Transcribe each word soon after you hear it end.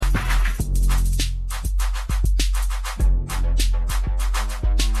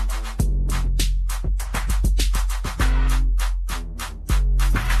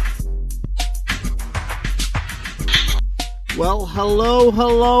Well, hello.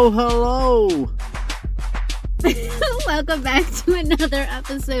 Welcome back to another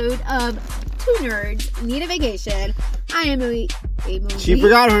episode of Two Nerds Need a Vacation. I am Amohzy. She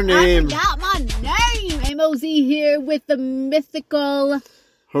forgot her name. I forgot my name. Amohzy here with the mythical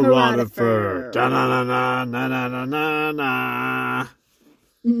Herotifer. Da-na-na-na-na-na-na-na.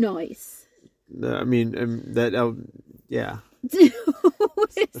 Nice. I mean, yeah. Is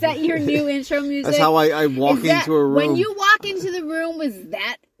that your new intro music? That's how I walk into a room. When you walk into the room, is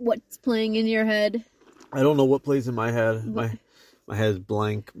that what's playing in your head? I don't know what plays in my head. My head is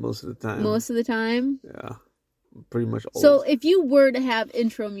blank most of the time. Most of the time? Yeah. Pretty much always. So if you were to have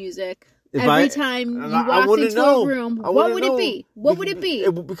intro music every time you walked into a room, what would it be? What would it be?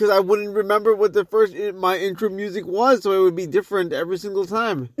 Because I wouldn't remember what my intro music was, so it would be different every single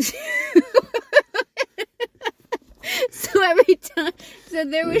time. So every time,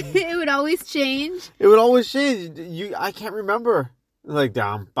 it would always change. It would always change. I can't remember. Like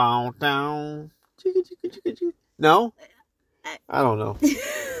down, bow, down, chicka, chicka, chicka, chicka. No, I don't know.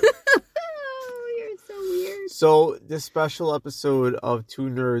 Oh, you're so weird. So this special episode of Two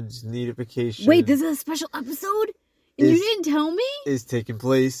Nerds Need a Vacation. Wait, this is a special episode, and you didn't tell me? Is taking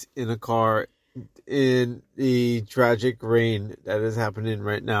place in a car in the tragic rain that is happening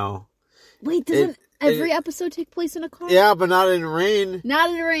right now. Wait, doesn't every episode take place in a car? Yeah, but not in rain.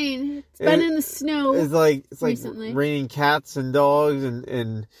 Not in the rain. It's been in the snow. It's like recently. Raining cats and dogs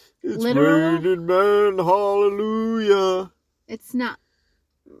and it's Literal? raining man, hallelujah. It's not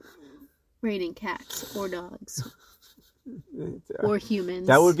raining cats or dogs or humans.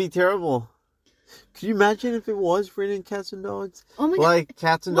 That would be terrible. Could you imagine if it was raining cats and dogs? Oh my God. Like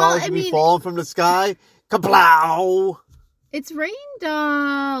cats and dogs would be falling from the sky. Kablow! It's rained,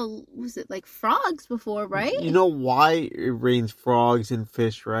 was it like frogs before, right? You know why it rains frogs and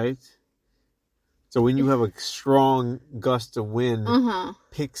fish, right? So when you have a strong gust of wind,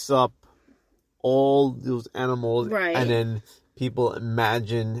 picks up all those animals, right. And then people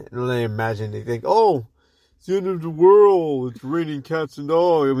imagine, they think, oh, it's the end of the world, it's raining cats and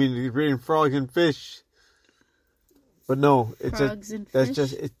dogs, it's raining frogs and fish. But no, it's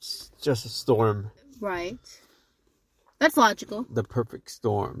just a storm. Right. That's logical. The perfect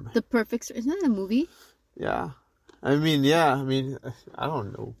storm. Isn't that a movie? Yeah. I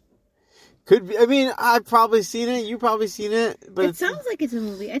don't know. Could be. I've probably seen it. You've probably seen it. But it sounds like it's a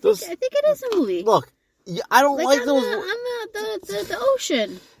movie. I think it is a movie. Look, I don't like those. On the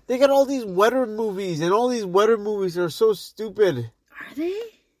ocean. They got all these weather movies, and all these weather movies are so stupid. Are they?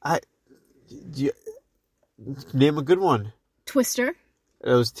 Name a good one. Twister.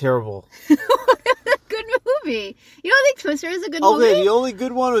 It was terrible. Good movie. You don't think Twister is a good movie? Okay, the only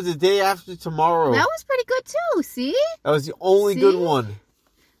good one was The Day After Tomorrow. That was pretty good too. See? That was the only good one.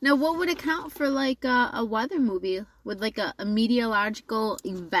 Now, what would it count for, like, a weather movie? Would, like, a meteorological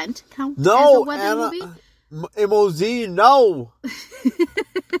event count as a weather movie? Amohzy, no.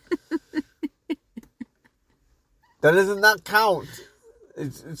 That does not count.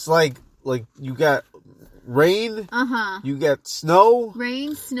 It's like you got rain. You got snow.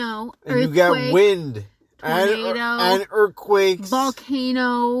 Rain, snow, and earthquake. You got wind. Tornado. And earthquakes.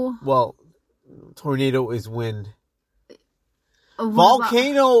 Volcano. Well, tornado is wind.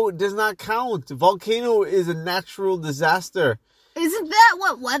 Volcano does not count. Volcano is a natural disaster. Isn't that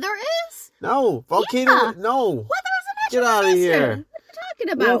what weather is? No. Volcano, yeah. No. Weather is a natural disaster. Get out of here. What are you talking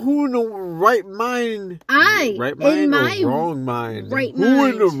about? Well, who in the right mind? Right mind in my or wrong mind? Right who mind. Who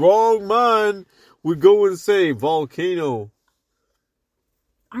in the wrong mind would go and say volcano?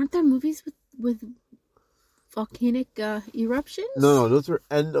 Aren't there movies with volcanic eruptions? No, those are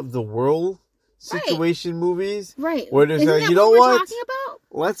end of the world situation movies. Right. Where there's Isn't that you know what what? We're talking about?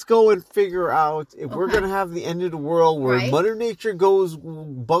 Let's go and figure out if we're going to have the end of the world where Mother Nature goes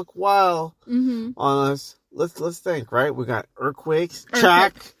buck wild on us. Let's think, right? We got earthquakes,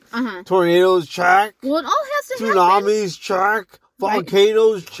 check. Tornadoes, check. Well, it all has to Tsunamis, check.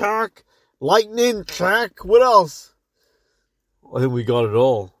 Volcanoes, check. Lightning, check. What else? I think we got it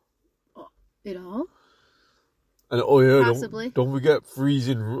all. It all? And possibly. Don't forget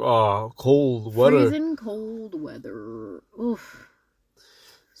freezing cold weather. Freezing cold weather. Oof.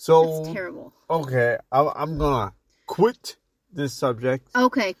 So that's terrible. Okay, I'm gonna quit this subject.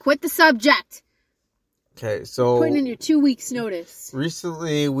 Okay, quit the subject. Okay, so putting in your 2 weeks notice.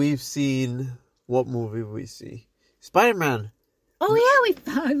 Recently, we've seen what movie we see? Spider-Man. Oh yeah, we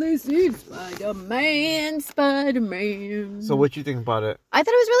finally seen Spider-Man. So what you think about it? I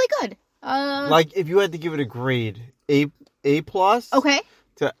thought it was really good. Like if you had to give it a grade, A plus. Okay.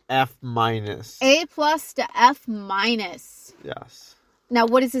 To F minus. A plus to F minus. Yes. Now,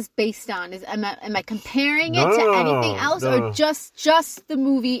 what is this based on? Am I comparing it to anything else, or just the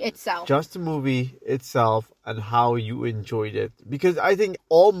movie itself? Just the movie itself and how you enjoyed it. Because I think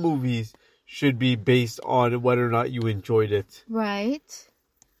all movies should be based on whether or not you enjoyed it. Right.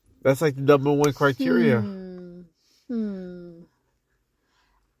 That's like the number one criteria.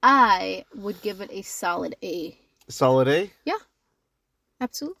 I would give it a solid A. Solid A? Yeah.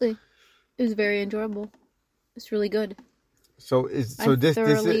 Absolutely. It was very enjoyable. It's really good. So this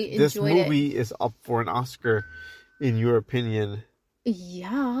movie is up for an Oscar, in your opinion?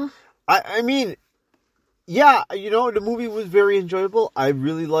 Yeah. I mean, yeah, the movie was very enjoyable. I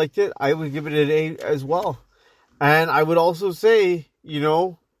really liked it. I would give it an A as well. And I would also say,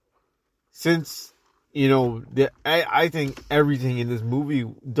 since, I think everything in this movie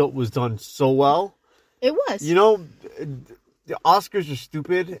was done so well. It was. The Oscars are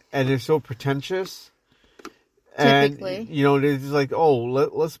stupid and they're so pretentious. Typically. And, they're just like, oh,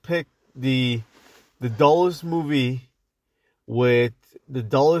 let's pick the dullest movie with the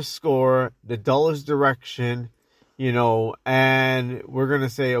dullest score, the dullest direction, and we're going to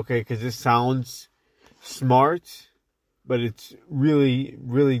say, okay, because this sounds smart, but it's really,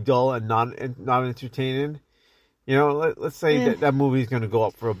 really dull and not entertaining. Let's say that movie is going to go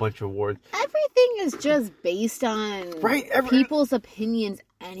up for a bunch of awards. Everything is just based on people's opinions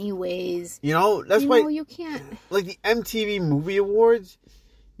anyways. That's why you can't... Like the MTV Movie Awards,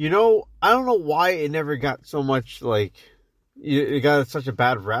 I don't know why it never got so much, it got such a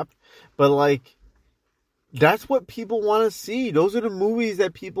bad rep. But, that's what people want to see. Those are the movies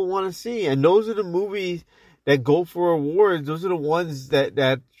that people want to see. And those are the movies that go for awards. Those are the ones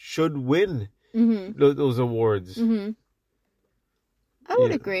that should win. Those awards. I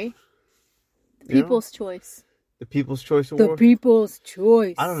would agree. The People's Choice. The People's Choice Award? The People's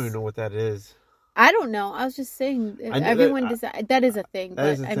Choice. I don't even know what that is. I don't know. I was just saying, everyone decides. That is a thing.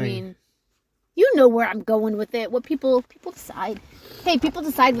 But, I mean, you know where I'm going with it. What people decide. Hey, people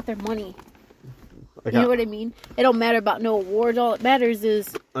decide with their money. You know what I mean? It don't matter about no awards. All that matters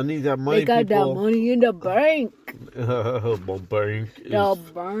is... I need that money, they got people. that money in the bank. The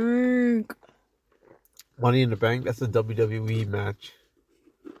bank. Money in the Bank, that's a WWE match.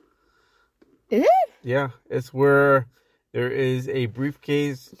 Is it? Yeah, it's where there is a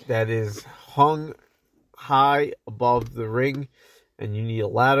briefcase that is hung high above the ring, and you need a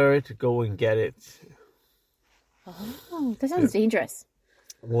ladder to go and get it. Oh, that sounds dangerous.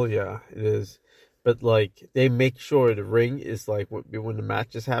 Well, yeah, it is. But, they make sure the ring is, when the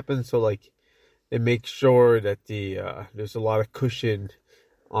matches happen, so, they make sure that there's a lot of cushion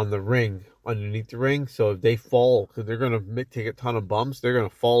on the ring, underneath the ring, so if they fall, because they're going to take a ton of bumps, they're going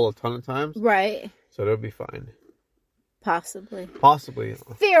to fall a ton of times. Right. So they'll be fine. Possibly.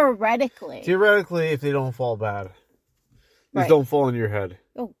 Theoretically, if they don't fall bad. Just don't fall on your head.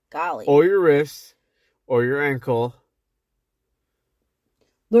 Oh, golly. Or your wrist, or your ankle.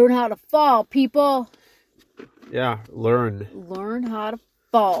 Learn how to fall, people. Yeah, learn. Learn how to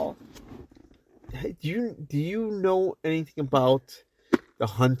fall. Hey, do you know anything about the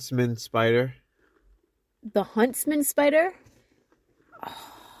huntsman spider? The huntsman spider?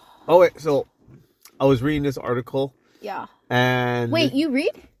 Oh, wait. So, I was reading this article. Yeah. And... Wait, you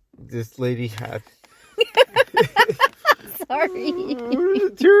read? This lady had... Sorry.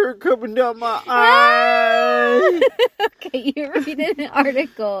 Tear coming down my eye. Okay, you're reading an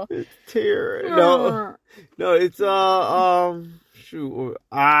article. It's tear. No, it's shoot.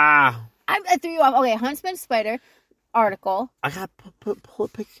 I threw you off. Okay, huntsman spider article. I got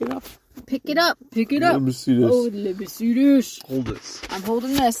pick it up. Pick it up. Let me see this. Oh, let me see this. Hold this. I'm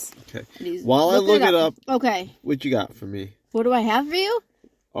holding this. Okay. Please while I look it up. Okay. What you got for me? What do I have for you?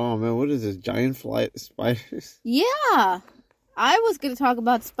 Oh man, what is this? Giant spiders? Yeah. I was going to talk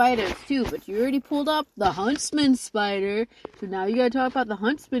about spiders too, but you already pulled up the huntsman spider. So now you got to talk about the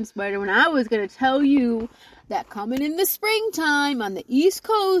huntsman spider when I was going to tell you that coming in the springtime on the East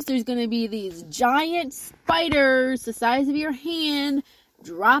Coast, there's going to be these giant spiders the size of your hand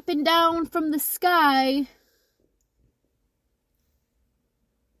dropping down from the sky.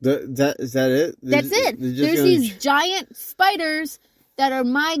 Is that it? That's it. There's these giant spiders that are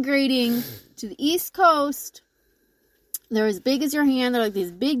migrating to the East Coast. They're as big as your hand. They're like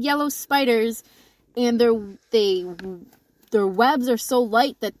these big yellow spiders, and their webs are so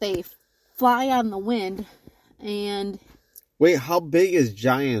light that they fly on the wind. And wait, how big is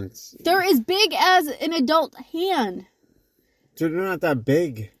giants? They're as big as an adult hand. So they're not that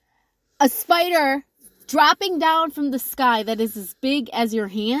big. A spider dropping down from the sky that is as big as your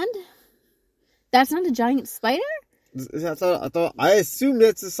hand? That's not a giant spider? I assume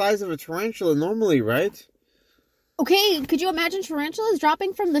that's the size of a tarantula normally, right? Okay, could you imagine tarantulas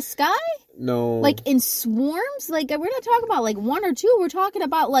dropping from the sky? No. Like in swarms? Like we're not talking about like one or two. We're talking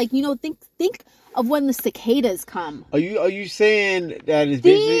about like, think of when the cicadas come. Are you saying that it's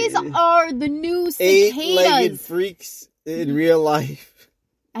These are the new cicadas. 8-legged freaks in real life?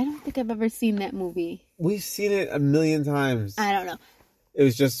 I don't think I've ever seen that movie. We've seen it a million times. I don't know. It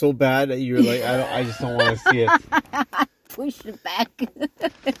was just so bad that you were like, I just don't want to see it. Push it back.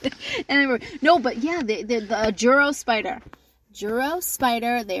 No, but yeah, the Juro spider. Juro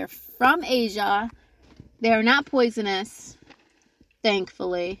spider, they're from Asia. They're not poisonous,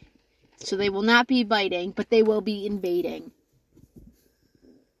 thankfully. So they will not be biting, but they will be invading.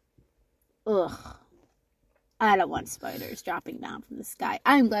 Ugh. I don't want spiders dropping down from the sky.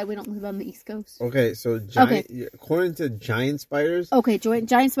 I'm glad we don't live on the East Coast. Okay, so according to giant spiders... Okay,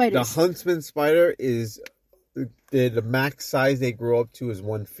 giant spiders. The huntsman spider is... The max size they grow up to is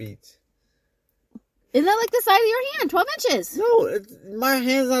 1 feet. Isn't that like the size of your hand? 12 inches. No, my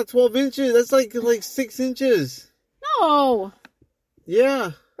hand's not 12 inches. That's like 6 inches. No.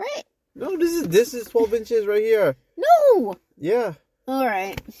 Yeah. Right? No, this is 12 inches right here. No. Yeah. All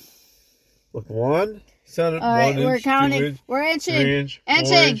right. Look, 1. All right, we're counting. 2 inch, we're inching. 3 inch,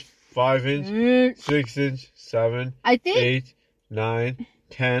 Inching. 4 inch, 5 inch, 6 inch, 7, I think 8, 9,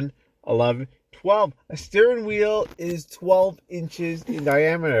 10, 11, 12. A steering wheel is 12 inches in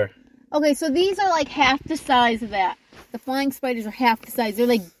diameter. Okay, so these are like half the size of that. The flying spiders are half the size. They're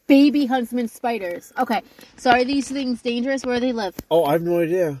like baby huntsman spiders. Okay, so are these things dangerous? Where do they live? Oh, I have no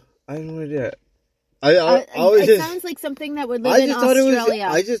idea. It sounds like something that would live in Australia.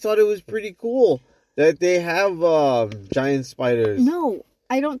 I just thought it was pretty cool that they have giant spiders. No,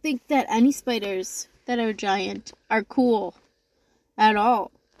 I don't think that any spiders that are giant are cool at all.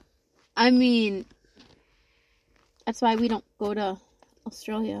 I mean, that's why we don't go to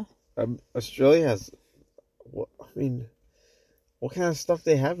Australia. Australia has... what kind of stuff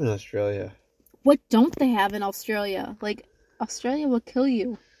they have in Australia? What don't they have in Australia? Like, Australia will kill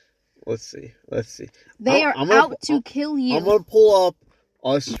you. Let's see. They are out to kill you. I'm going to pull up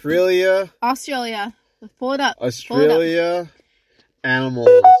Australia. Let's pull it up. Australia animals.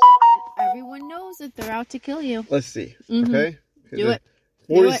 Everyone knows that they're out to kill you. Let's see. Mm-hmm. Okay? Do it.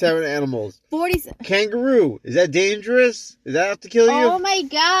 47 animals. 47. Kangaroo. Is that dangerous? Is that out to kill you? Oh my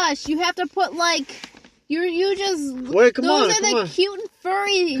gosh. You have to put like... You just... Wait, come those on. Those are the cute and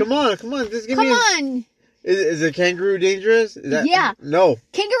furry... Come on. Just give me on. Is a kangaroo dangerous? Yeah. No.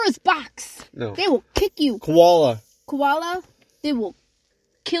 Kangaroo's box. No. They will kick you. Koala. They will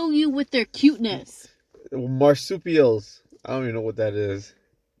kill you with their cuteness. Marsupials. I don't even know what that is.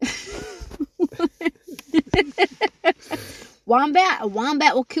 Wombat. A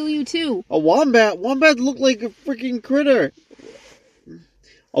wombat will kill you too. A wombat? Wombat look like a freaking critter.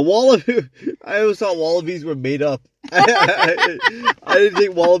 A wallaby. I always thought wallabies were made up. I didn't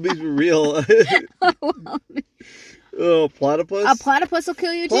think wallabies were real. Oh, platypus? A platypus will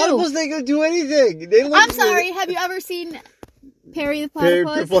kill you too. Platypus ain't gonna do anything. I'm sorry. Have you ever seen Perry the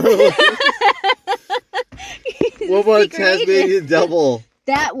Platypus? What about Tasmanian devil?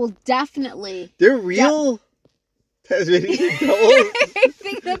 That will definitely. They're real? Tasmanian devils? I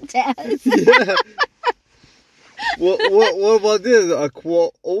think of Taz. Yeah. What about this? A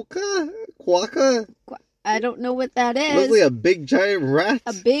quokka? I don't know what that is. Looks like a big giant rat.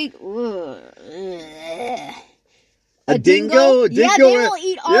 A big... A dingo? Yeah, they will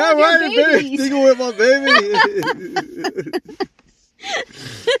eat all of your babies. Dingo with my baby.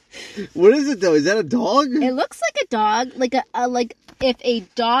 What is it though? Is that a dog? It looks like a dog. Like if a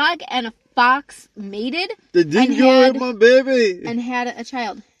dog and a fox mated. The dingo with my baby. And had a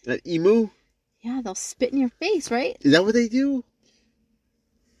child. An emu? Yeah, they'll spit in your face, right? Is that what they do?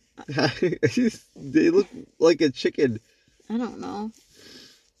 They look like a chicken. I don't know.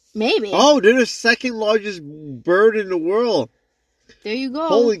 Maybe. Oh, they're the second largest bird in the world. There you go.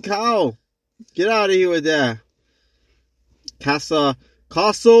 Holy cow. Get out of here with that. Cassowaries.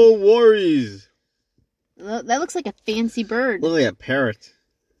 That looks like a fancy bird. Look like a parrot.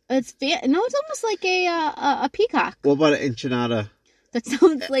 No, it's almost like a peacock. What about an enchilada? That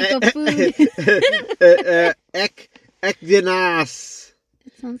sounds like a food. Ecdinas.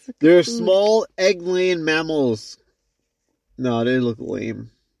 It sounds like They're food. small egg-laying mammals. No, they look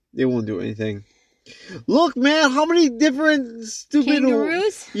lame. They won't do anything. Look, man, how many different stupid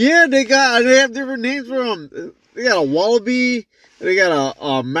kangaroos? Yeah, they have different names for them. They got a wallaby. They got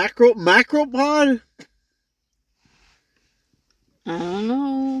a macropod. I don't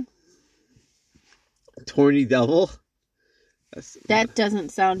know. Tawny devil. That doesn't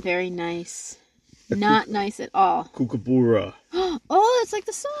sound very nice. Not nice at all. Kookaburra. Oh, it's like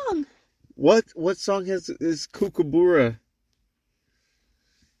the song. What song is Kookaburra?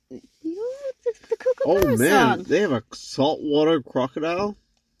 The Kookaburra song. They have a saltwater crocodile?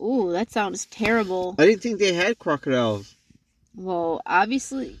 Ooh, that sounds terrible. I didn't think they had crocodiles. Well,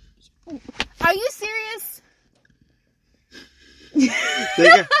 obviously. Are you serious? Look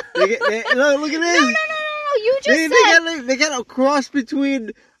at this. No. You just said. They got a cross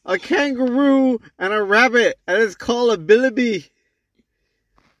between a kangaroo and a rabbit, and it's called a bilibee.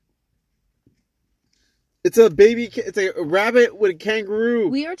 It's a rabbit with a kangaroo.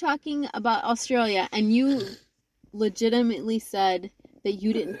 We are talking about Australia, and you legitimately said that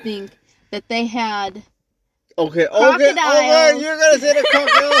you didn't think that they had crocodiles. Okay, you're gonna say the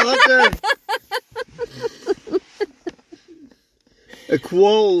crocodile hunter. A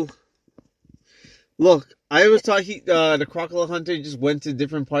quoll. Look, I was talking. The crocodile hunter just went to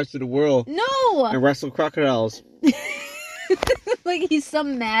different parts of the world. No, and wrestled crocodiles. Like he's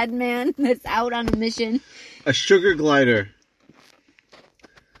some madman that's out on a mission. A sugar glider.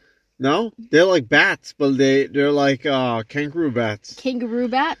 No? They're like bats, but they're like kangaroo bats. Kangaroo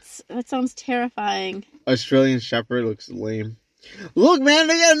bats? That sounds terrifying. Australian Shepherd looks lame. Look, man,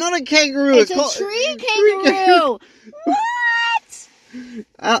 they got another kangaroo. It's a tree kangaroo. What?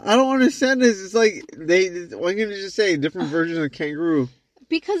 I don't understand this. It's like why can't you just say different versions of kangaroo?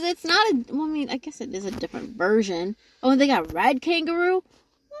 Because it's not I guess it is a different version. Oh, and they got red kangaroo.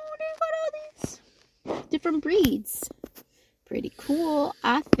 Oh, they got all these different breeds. Pretty cool,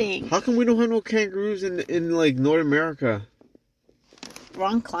 I think. How come we don't have no kangaroos in like North America?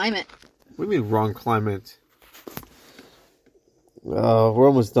 Wrong climate. What do you mean wrong climate? We're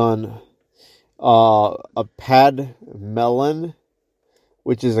almost done. A pad melon,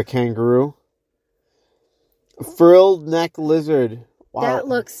 which is a kangaroo. A frilled neck lizard. Wow. That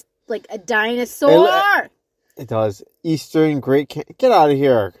looks like a dinosaur. It does. Eastern get out of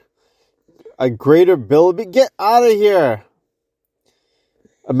here. A greater bilibee. Get out of here.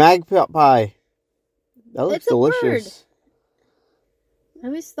 A magpie. That looks delicious. I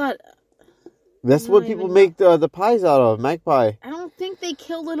always thought. That's what people make the pies out of. Magpie. I don't think they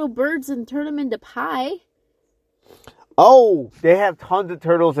kill little birds and turn them into pie. Oh, they have tons of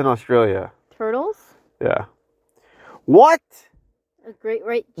turtles in Australia. Turtles? Yeah. What? A great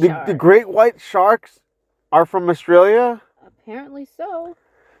white shark. The great white sharks are from Australia? Apparently so.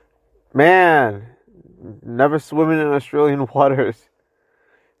 Man, never swimming in Australian waters.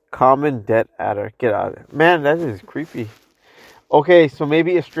 Common debt adder. Get out of it. Man, that is creepy. Okay, so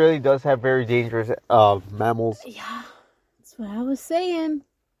maybe Australia does have very dangerous mammals. Yeah, that's what I was saying.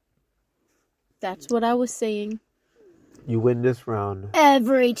 You win this round.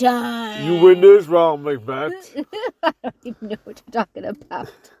 Every time. You win this round, Macbeth. I don't even know what you're talking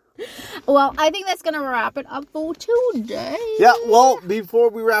about. Well, I think that's going to wrap it up for today. Yeah, well,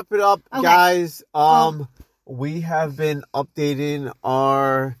 before we wrap it up, guys, we have been updating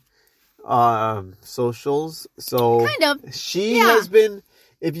our socials. So kind of. She has been,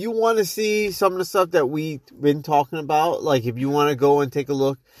 if you want to see some of the stuff that we've been talking about, like if you want to go and take a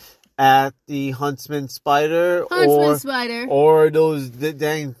look at the huntsman spider or those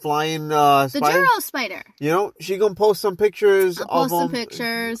dang flying spiders. The Juro spider. You know, she gonna post some pictures of them. We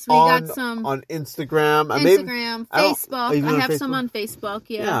got some on Instagram. Facebook. I have some on Facebook.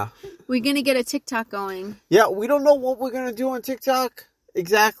 Yeah. We're gonna get a TikTok going. Yeah, we don't know what we're gonna do on TikTok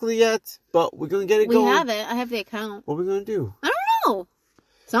exactly yet, but we're gonna get it going. We have it. I have the account. What are we gonna do? I don't know.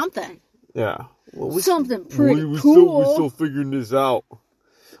 Something. Yeah. Well, something pretty cool. We're still figuring this out.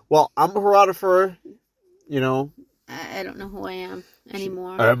 Well, I'm Herotifer, you know. I don't know who I am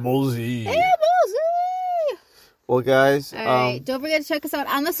anymore. Amohzy. Well, guys. All right. Don't forget to check us out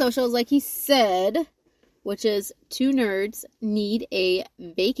on the socials, like he said, which is Two Nerds Need a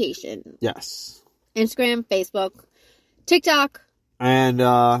Vacation. Yes. Instagram, Facebook, TikTok, and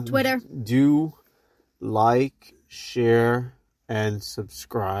Twitter. Do like, share, and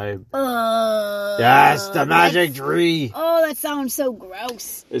subscribe. Yes, the magic tree. Oh, that sounds so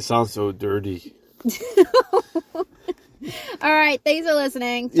gross. It sounds so dirty. All right, thanks for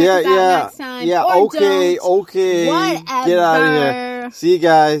listening. Check us out next time. Yeah, okay. Whatever. Get out of here. See you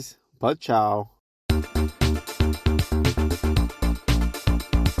guys. But ciao.